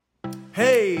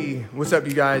Hey, what's up,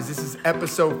 you guys? This is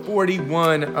episode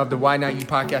 41 of the Why Not You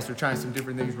podcast. We're trying some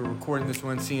different things. We're recording this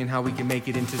one, seeing how we can make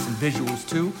it into some visuals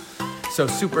too. So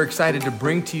super excited to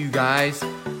bring to you guys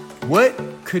what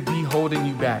could be holding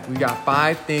you back. We got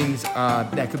 5 things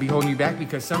that could be holding you back,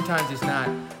 because sometimes it's not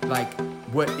like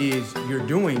what is you're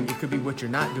doing. It could be what you're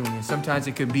not doing. And sometimes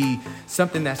it could be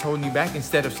something that's holding you back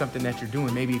instead of something that you're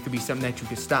doing. Maybe it could be something that you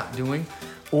could stop doing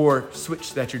or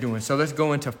switch that you're doing. So let's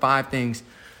go into 5 things.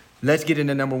 Let's get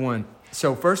into number 1.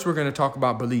 So first, we're going to talk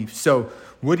about beliefs. So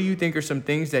what do you think are some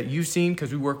things that you've seen,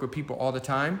 because we work with people all the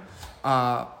time,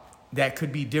 that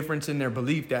could be difference in their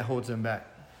belief that holds them back?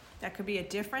 That could be a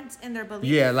difference in their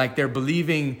belief? Yeah, like they're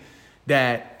believing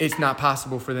that it's not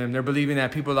possible for them. They're believing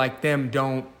that people like them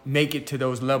don't make it to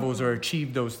those levels or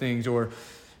achieve those things. Or,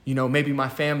 you know, maybe my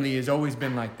family has always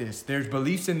been like this. There's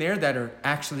beliefs in there that are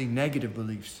actually negative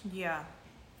beliefs. Yeah,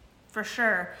 for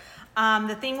sure.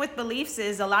 The thing with beliefs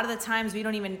is a lot of the times we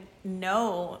don't even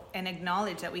know and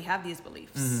acknowledge that we have these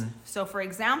beliefs. Mm-hmm. So for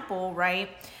example, right,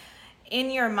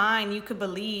 in your mind, you could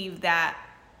believe that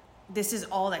this is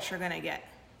all that you're going to get,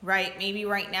 right? Maybe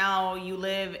right now you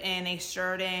live in a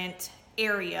certain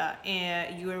area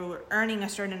and you're earning a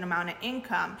certain amount of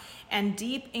income, and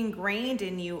deep ingrained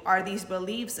in you are these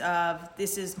beliefs of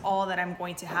this is all that I'm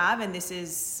going to have, and this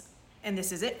is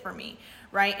it for me.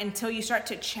 Right? Until you start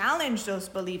to challenge those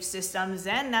belief systems,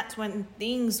 then that's when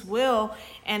things will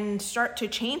and start to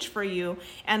change for you.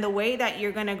 And the way that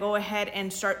you're going to go ahead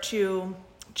and start to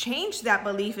change that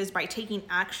belief is by taking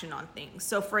action on things.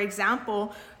 So for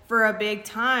example, for a big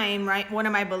time, right, one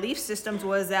of my belief systems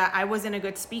was that I wasn't a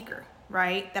good speaker,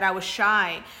 right? That I was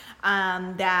shy,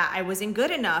 that I wasn't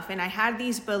good enough. And I had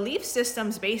these belief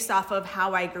systems based off of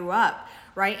how I grew up.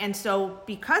 Right. And so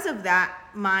because of that,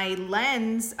 my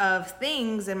lens of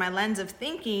things and my lens of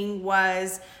thinking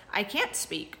was I can't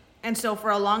speak. And so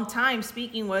for a long time,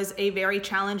 speaking was a very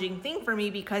challenging thing for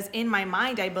me, because in my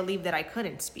mind, I believed that I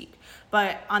couldn't speak.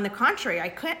 But on the contrary, I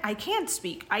can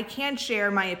speak. I can share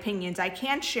my opinions. I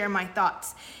can share my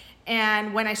thoughts.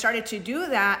 And when I started to do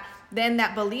that, then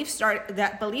that belief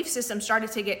system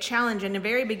started to get challenged. In the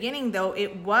very beginning, though,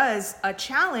 it was a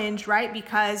challenge, right?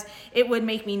 Because it would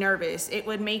make me nervous. It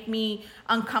would make me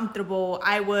uncomfortable.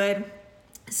 I would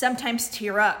sometimes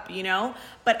tear up, you know?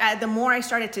 But the more I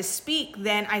started to speak,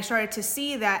 then I started to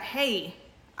see that, hey,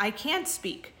 I can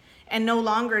speak. And no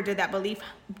longer did that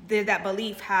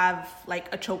belief have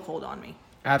like a chokehold on me.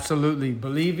 Absolutely.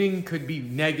 Believing could be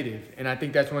negative. And I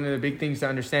think that's one of the big things to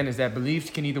understand, is that beliefs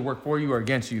can either work for you or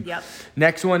against you. Yep.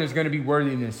 Next one is going to be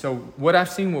worthiness. So what I've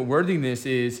seen with worthiness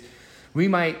is we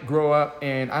might grow up,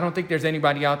 and I don't think there's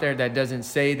anybody out there that doesn't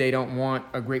say they don't want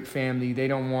a great family. They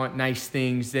don't want nice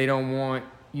things. They don't want,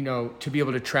 you know, to be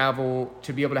able to travel,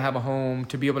 to be able to have a home,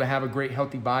 to be able to have a great,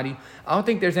 healthy body. I don't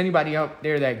think there's anybody out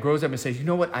there that grows up and says, you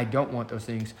know what, I don't want those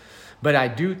things. But I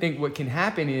do think what can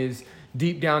happen is,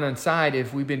 deep down inside,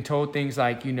 if we've been told things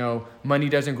like, you know, money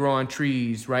doesn't grow on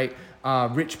trees, right?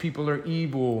 Rich people are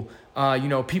evil. You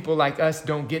know, people like us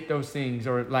don't get those things,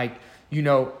 or like, you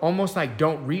know, almost like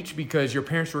don't reach because your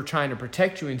parents were trying to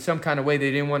protect you in some kind of way.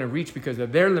 They didn't want to reach because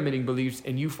of their limiting beliefs,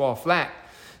 and you fall flat.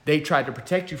 They tried to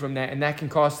protect you from that. And that can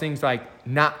cause things like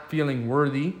not feeling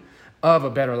worthy of a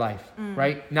better life,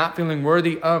 right? Not feeling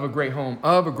worthy of a great home,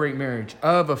 of a great marriage,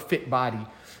 of a fit body,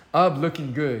 of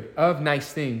looking good, of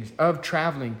nice things, of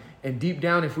traveling. And deep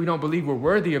down, if we don't believe we're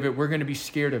worthy of it, we're going to be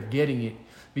scared of getting it,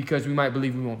 because we might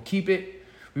believe we won't keep it.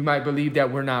 We might believe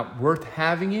that we're not worth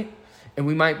having it. And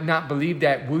we might not believe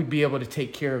that we'd be able to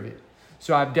take care of it.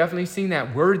 So I've definitely seen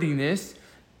that worthiness.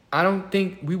 I don't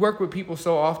think we work with people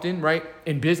so often, right,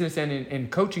 in business and in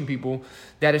coaching people,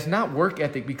 that it's not work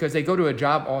ethic, because they go to a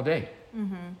job all day.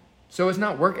 Mm-hmm. So it's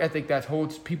not work ethic that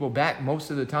holds people back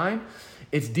most of the time.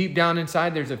 It's deep down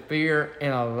inside, there's a fear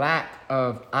and a lack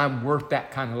of, I'm worth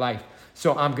that kind of life,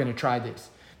 so I'm going to try this.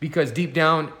 Because deep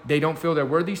down, they don't feel they're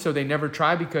worthy, so they never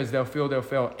try, because they'll feel they'll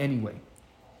fail anyway.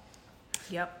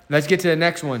 Yep. Let's get to the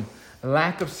next one,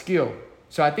 lack of skill.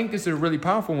 So I think this is a really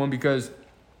powerful one, because,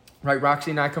 right,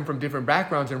 Roxy and I come from different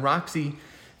backgrounds, and Roxy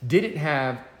didn't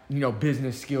have, you know,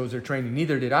 business skills or training.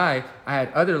 Neither did I. I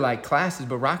had other like classes,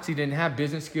 but Roxy didn't have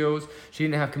business skills. She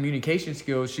didn't have communication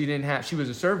skills. She was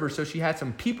a server, so she had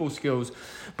some people skills,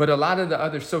 but a lot of the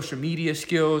other social media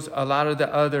skills, a lot of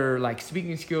the other like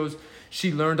speaking skills,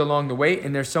 she learned along the way.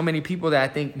 And there's so many people that I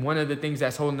think one of the things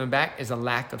that's holding them back is a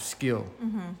lack of skill.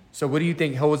 Mm-hmm. So what do you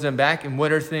think holds them back? And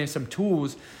what are some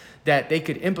tools that they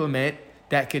could implement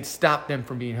that could stop them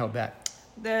from being held back?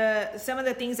 Some of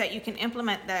the things that you can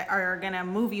implement that are going to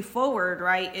move you forward,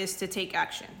 right, is to take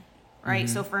action. right?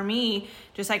 So for me,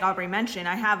 just like Aubrey mentioned,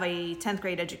 I have a 10th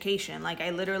grade education. Like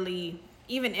I literally,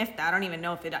 even if that, I don't even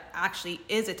know if it actually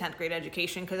is a 10th grade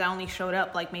education because I only showed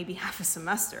up like maybe half a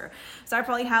semester. So I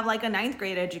probably have like a 9th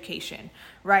grade education,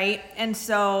 right? And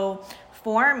so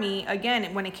for me,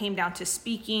 again, when it came down to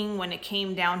speaking, when it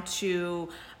came down to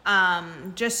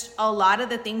just a lot of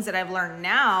the things that I've learned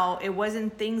now, it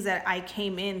wasn't things that I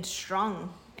came in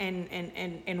strong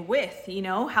and with, you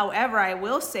know. However, I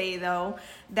will say though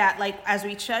that, like, as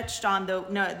we touched on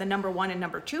the number 1 and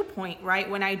number 2 point, right?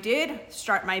 When I did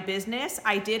start my business,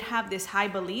 I did have this high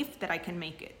belief that I can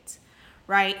make it,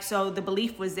 right? So the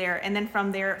belief was there. And then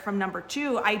from there, from number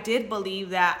 2, I did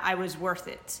believe that I was worth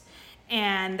it,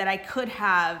 and that I could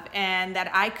have, and that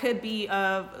I could be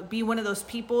one of those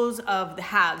peoples of the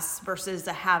haves versus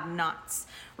the have-nots,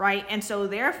 right? And so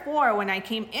therefore, when I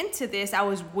came into this, I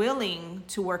was willing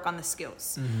to work on the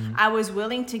skills. I was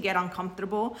willing to get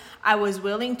uncomfortable. I was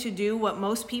willing to do what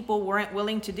most people weren't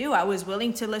willing to do. I was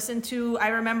willing to listen to, I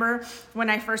remember when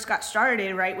I first got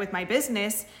started, right, with my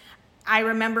business, I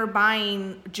remember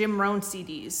buying Jim Rohn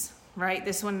CDs. Right?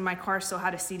 This one in my car still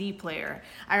had a CD player.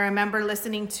 I remember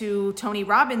listening to Tony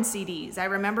Robbins CDs. I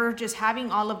remember just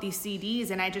having all of these CDs,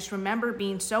 and I just remember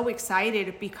being so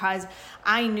excited because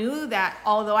I knew that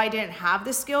although I didn't have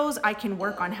the skills, I can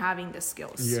work on having the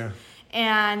skills. Yeah.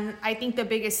 And I think the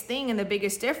biggest thing and the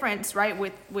biggest difference, right,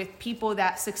 with people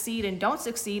that succeed and don't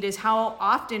succeed is how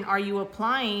often are you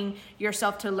applying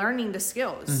yourself to learning the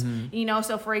skills. You know,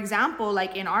 so for example,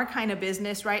 like in our kind of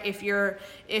business, right, if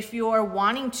you're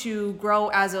wanting to grow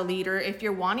as a leader, if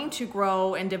you're wanting to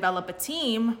grow and develop a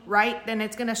team, right, then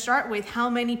it's going to start with how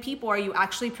many people are you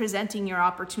actually presenting your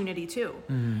opportunity to,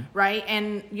 right?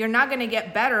 And you're not going to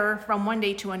get better from one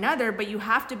day to another, but you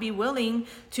have to be willing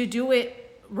to do it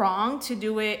wrong, to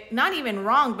do it not even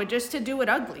wrong, but just to do it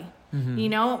ugly. You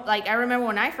know, like I remember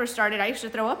when I first started, I used to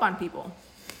throw up on people.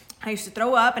 I used to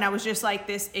throw up, and I was just like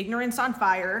this ignorance on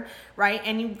fire, right?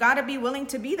 And you got to be willing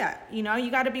to be that. You know,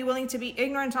 you got to be willing to be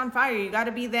ignorance on fire. You got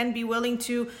to be willing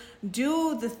to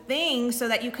do the thing so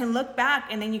that you can look back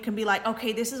and then you can be like,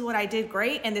 okay, this is what I did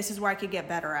great, and this is where I could get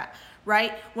better at.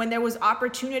 Right? When there was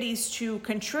opportunities to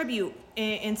contribute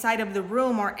inside of the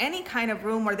room, or any kind of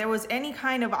room, or there was any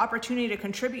kind of opportunity to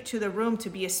contribute to the room, to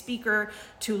be a speaker,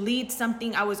 to lead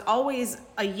something, I was always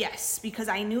a yes, because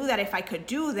I knew that if I could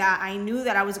do that, I knew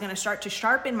that I was going to start to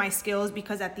sharpen my skills,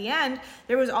 because at the end,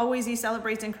 there was always these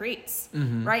celebrates and creates,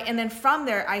 right? And then from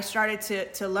there, I started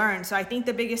to learn. So I think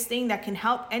the biggest thing that can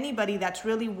help anybody that's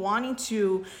really wanting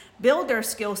to build their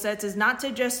skill sets is not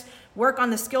to just work on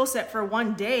the skill set for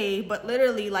one day, but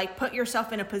literally like put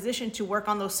yourself in a position to work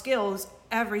on those skills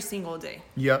every single day.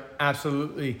 Yep,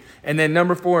 absolutely. And then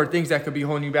number 4, things that could be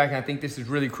holding you back. And I think this is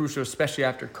really crucial, especially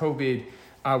after COVID,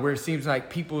 where it seems like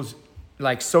people's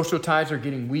like social ties are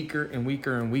getting weaker and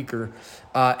weaker and weaker,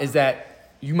 is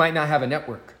that you might not have a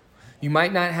network. You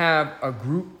might not have a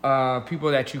group of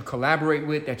people that you collaborate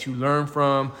with, that you learn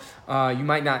from. You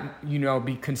might not,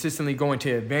 be consistently going to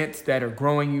events that are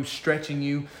growing you, stretching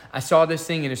you. I saw this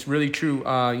thing, and it's really true.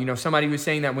 Somebody was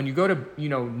saying that when you go to,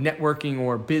 networking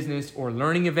or business or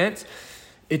learning events,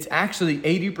 it's actually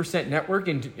 80% network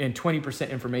and 20%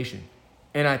 information.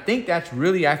 And I think that's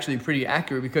really actually pretty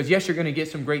accurate, because yes, you're going to get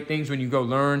some great things when you go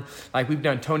learn. Like we've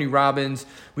done Tony Robbins.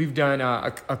 We've done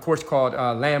a course called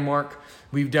Landmark.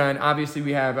 We've done, obviously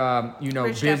we have,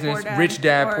 business, Rich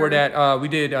Dad, Poor Dad. We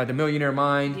did The Millionaire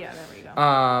Mind. Yeah, there we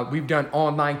go. We've done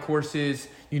online courses,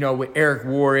 with Eric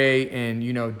Worre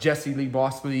and, Jesse Lee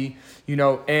Bosley,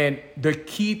 and the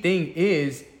key thing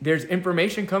is there's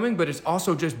information coming, but it's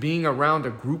also just being around a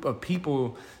group of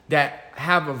people that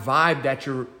have a vibe that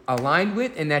you're aligned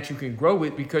with and that you can grow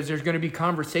with, because there's going to be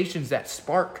conversations that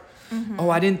spark. Oh,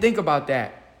 I didn't think about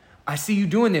that. I see you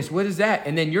doing this. What is that?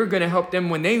 And then you're going to help them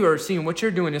when they are seeing what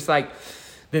you're doing. It's like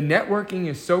the networking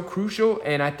is so crucial.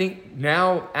 And I think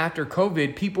now after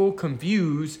COVID, people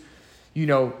confuse,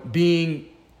 being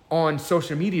on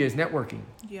social media as networking.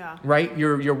 Yeah. Right?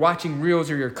 You're watching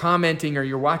reels, or you're commenting, or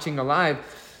you're watching a live.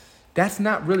 That's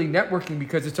not really networking,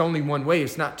 because it's only one way.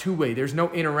 It's not two-way. There's no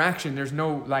interaction. There's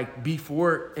no like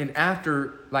before and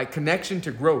after like connection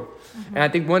to growth. And I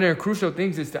think one of the crucial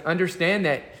things is to understand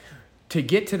that to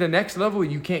get to the next level,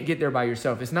 you can't get there by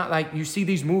yourself. It's not like you see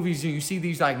these movies and you see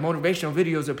these like motivational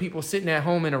videos of people sitting at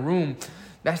home in a room.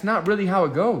 That's not really how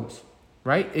it goes,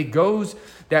 right? It goes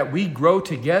that we grow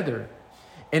together,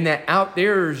 and that out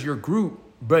there is your group,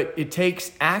 but it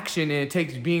takes action and it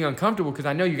takes being uncomfortable, because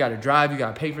I know you got to drive, you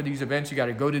got to pay for these events, you got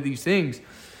to go to these things,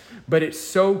 but it's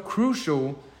so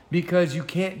crucial because you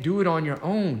can't do it on your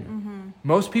own.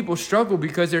 Most people struggle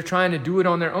because they're trying to do it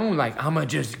on their own. Like, I'm going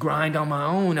to just grind on my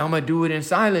own. I'm going to do it in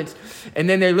silence. And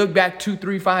then they look back 2,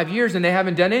 3, 5 years and they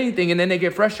haven't done anything. And then they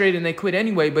get frustrated and they quit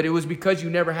anyway. But it was because you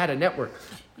never had a network.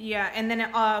 Yeah, and then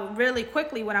really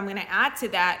quickly, what I'm going to add to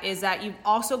that is that you've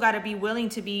also got to be willing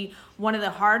to be one of the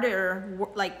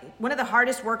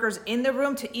hardest workers in the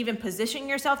room to even position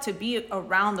yourself to be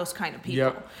around those kind of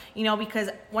people. Yep.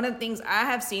 Because one of the things I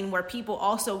have seen where people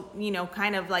also,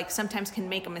 kind of like sometimes can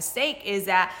make a mistake is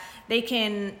that they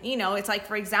can, it's like,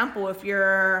 for example, if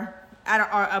you're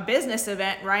at a business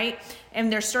event, right?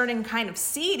 And there's certain kind of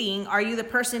seating. Are you the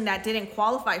person that didn't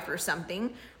qualify for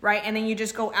something, right? And then you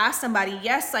just go ask somebody,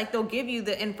 yes, like they'll give you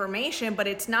the information, but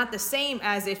it's not the same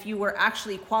as if you were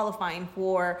actually qualifying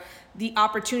for the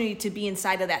opportunity to be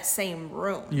inside of that same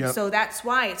room. Yep. So that's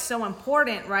why it's so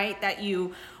important, right? That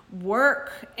you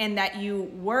work and that you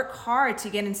work hard to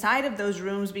get inside of those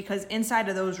rooms, because inside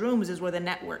of those rooms is where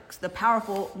the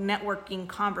powerful networking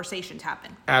conversations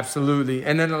happen. Absolutely.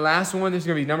 And then the last one, this is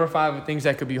going to be number 5 of things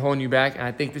that could be holding you back. And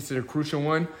I think this is a crucial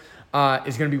one,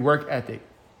 is going to be work ethic.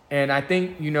 And I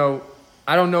think,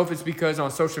 I don't know if it's because on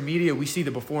social media, we see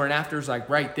the before and afters, like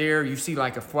right there, you see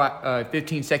like a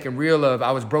 15-second reel of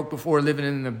I was broke before living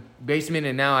in the basement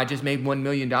and now I just made $1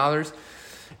 million.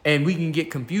 And we can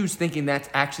get confused thinking that's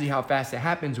actually how fast it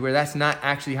happens, where that's not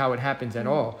actually how it happens at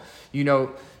all.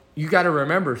 You got to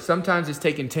remember, sometimes it's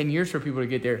taken 10 years for people to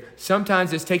get there.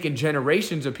 Sometimes it's taken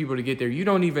generations of people to get there. You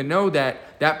don't even know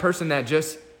that person that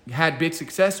just had big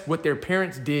success, what their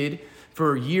parents did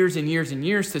for years and years and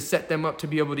years to set them up to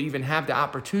be able to even have the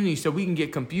opportunity. So we can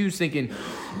get confused thinking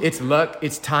it's luck,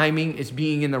 it's timing, it's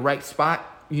being in the right spot.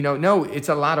 No, it's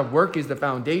a lot of work is the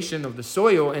foundation of the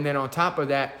soil. And then on top of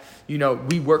that,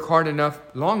 we work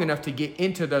long enough to get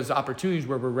into those opportunities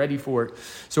where we're ready for it.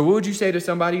 So what would you say to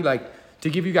somebody, like, to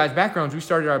give you guys backgrounds, we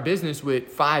started our business with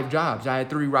 5 jobs. I had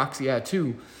 3, Roxy had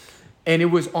 2. And it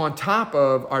was on top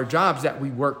of our jobs that we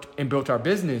worked and built our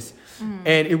business.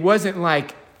 And it wasn't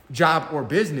like job or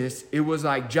business. It was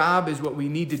like job is what we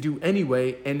need to do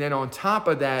anyway. And then on top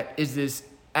of that is this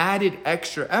added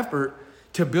extra effort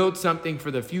to build something for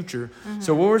the future.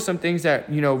 So what were some things that,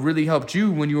 really helped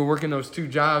you when you were working those 2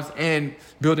 jobs and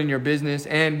building your business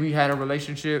and we had a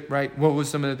relationship, right? What was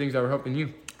some of the things that were helping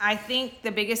you? I think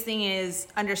the biggest thing is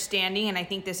understanding, and I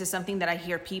think this is something that I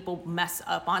hear people mess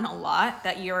up on a lot,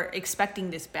 that you're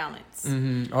expecting this balance.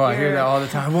 Oh, I hear that all the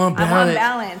time. I want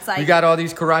balance. Like, we got all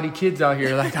these karate kids out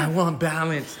here like, I want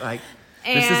balance. Like,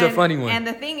 this is a funny one. And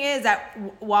the thing is that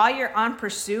while you're on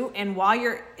pursuit and while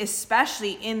you're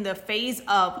especially in the phase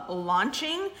of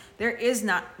launching, there isn't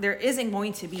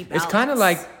going to be balance. It's kind of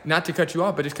like, not to cut you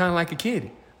off, but it's kind of like a kid,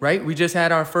 right? We just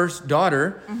had our first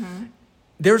daughter.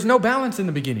 There's no balance in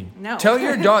the beginning. No. Tell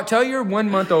your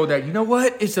 1-month-old that, you know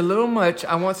what? It's a little much.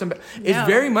 I want some. It's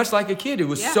very much like a kid. It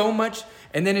was so much.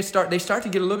 And then they start to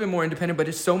get a little bit more independent, but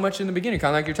it's so much in the beginning,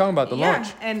 kind of like you're talking about the launch.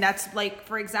 And that's like,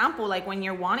 for example, like when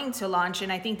you're wanting to launch,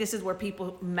 and I think this is where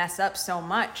people mess up so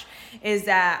much, is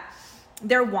that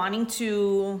they're wanting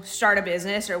to start a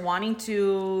business or wanting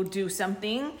to do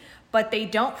something, but they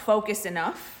don't focus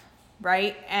enough.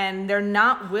 Right? And they're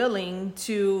not willing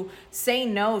to say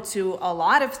no to a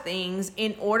lot of things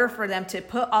in order for them to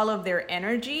put all of their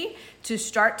energy to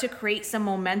start to create some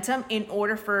momentum in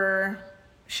order for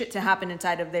shit to happen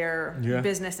inside of their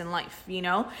business and life,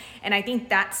 And I think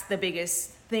that's the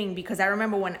biggest thing, because I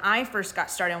remember when I first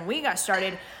got started and we got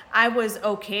started, I was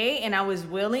okay and I was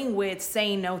willing with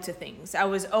saying no to things. I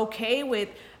was okay with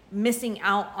missing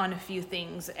out on a few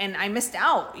things, and I missed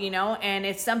out, and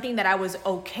it's something that I was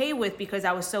okay with because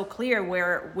I was so clear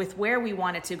where we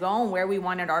wanted to go and where we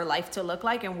wanted our life to look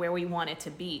like and where we wanted to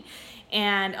be.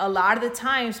 And a lot of the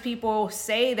times people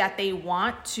say that they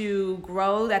want to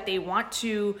grow, that they want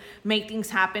to make things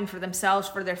happen for themselves,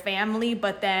 for their family,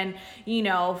 but then,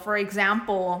 for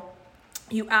example,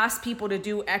 you ask people to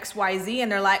do X, Y, Z,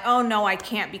 and they're like, oh no, I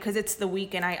can't because it's the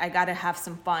weekend. I got to have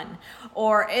some fun.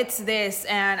 Or it's this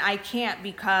and I can't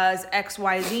because X,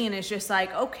 Y, Z. And it's just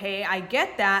like, okay, I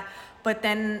get that. But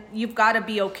then you've got to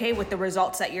be okay with the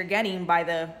results that you're getting by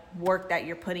the work that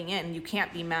you're putting in. You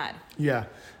can't be mad. Yeah.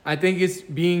 I think it's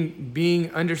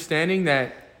being understanding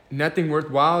that nothing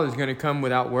worthwhile is going to come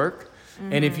without work.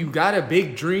 And if you got a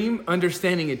big dream,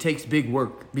 understanding it takes big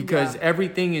work because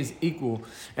everything is equal.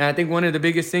 And I think one of the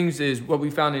biggest things is what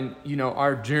we found in,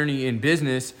 our journey in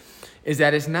business is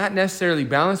that it's not necessarily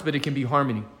balance, but it can be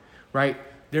harmony, right?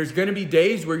 There's going to be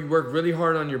days where you work really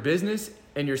hard on your business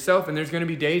and yourself, and there's going to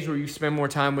be days where you spend more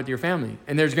time with your family.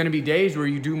 And there's going to be days where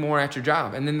you do more at your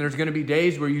job. And then there's going to be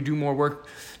days where you do more work,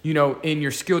 in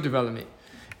your skill development.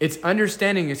 it's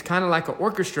understanding it's kind of like an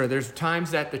orchestra. There's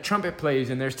times that the trumpet plays,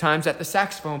 and there's times that the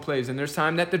saxophone plays, and there's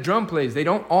time that the drum plays. They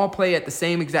don't all play at the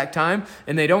same exact time,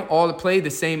 and they don't all play the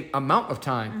same amount of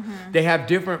time. They have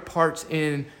different parts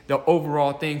in the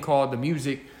overall thing called the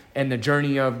music and the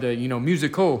journey of the,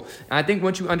 musical. And I think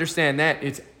once you understand that,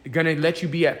 it's going to let you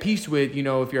be at peace with,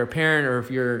 if you're a parent or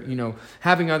if you're,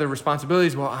 having other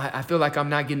responsibilities. Well, I feel like I'm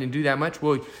not getting to do that much.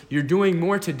 Well, you're doing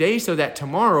more today so that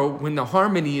tomorrow, when the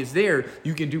harmony is there,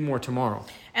 you can do more tomorrow.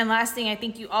 And last thing, I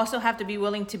think you also have to be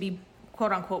willing to be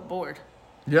quote unquote bored.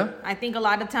 Yeah. I think a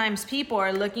lot of times people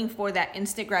are looking for that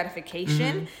instant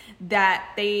gratification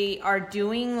that they are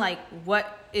doing, like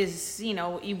what is,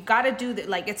 you've got to do that.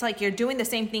 Like, it's like you're doing the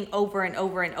same thing over and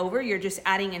over and over. You're just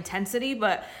adding intensity,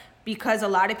 but because a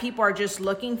lot of people are just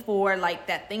looking for like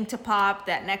that thing to pop,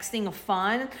 that next thing of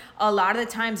fun, a lot of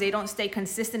the times they don't stay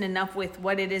consistent enough with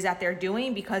what it is that they're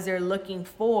doing because they're looking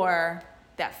for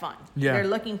that fun. Yeah. They're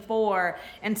looking for,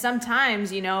 and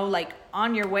sometimes, like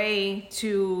on your way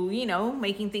to,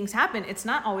 making things happen, it's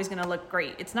not always going to look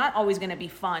great. It's not always going to be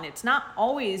fun. It's not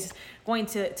always going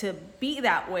to be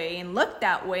that way and look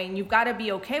that way. And you've got to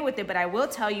be okay with it. But I will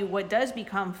tell you what does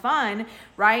become fun,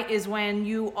 right, is when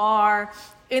you are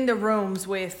in the rooms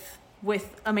with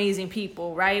amazing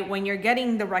people, right? When you're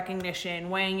getting the recognition,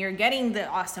 when you're getting the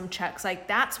awesome checks, like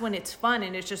that's when it's fun.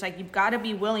 And it's just like, you've got to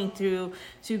be willing to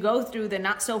go through the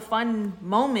not so fun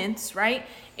moments, right,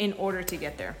 in order to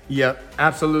get there. Yep,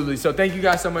 absolutely. So thank you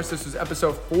guys so much. This was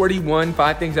episode 41,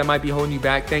 5 things that might be holding you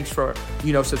back. Thanks for,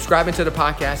 subscribing to the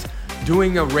podcast,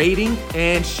 doing a rating,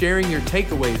 and sharing your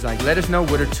takeaways. Like, let us know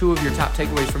what are 2 of your top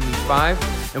takeaways from these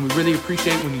 5. And we really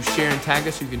appreciate when you share and tag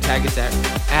us. You can tag us at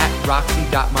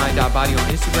roxy.my.body on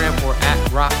Instagram or at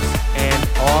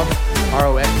roxandov,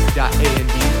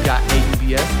 rox.and.aubs.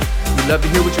 We'd love to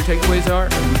hear what your takeaways are,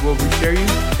 and we will reshare you.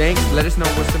 Thanks. Let us know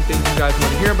what some things you guys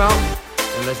want to hear about.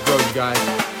 And let's go, you guys.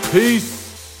 Peace.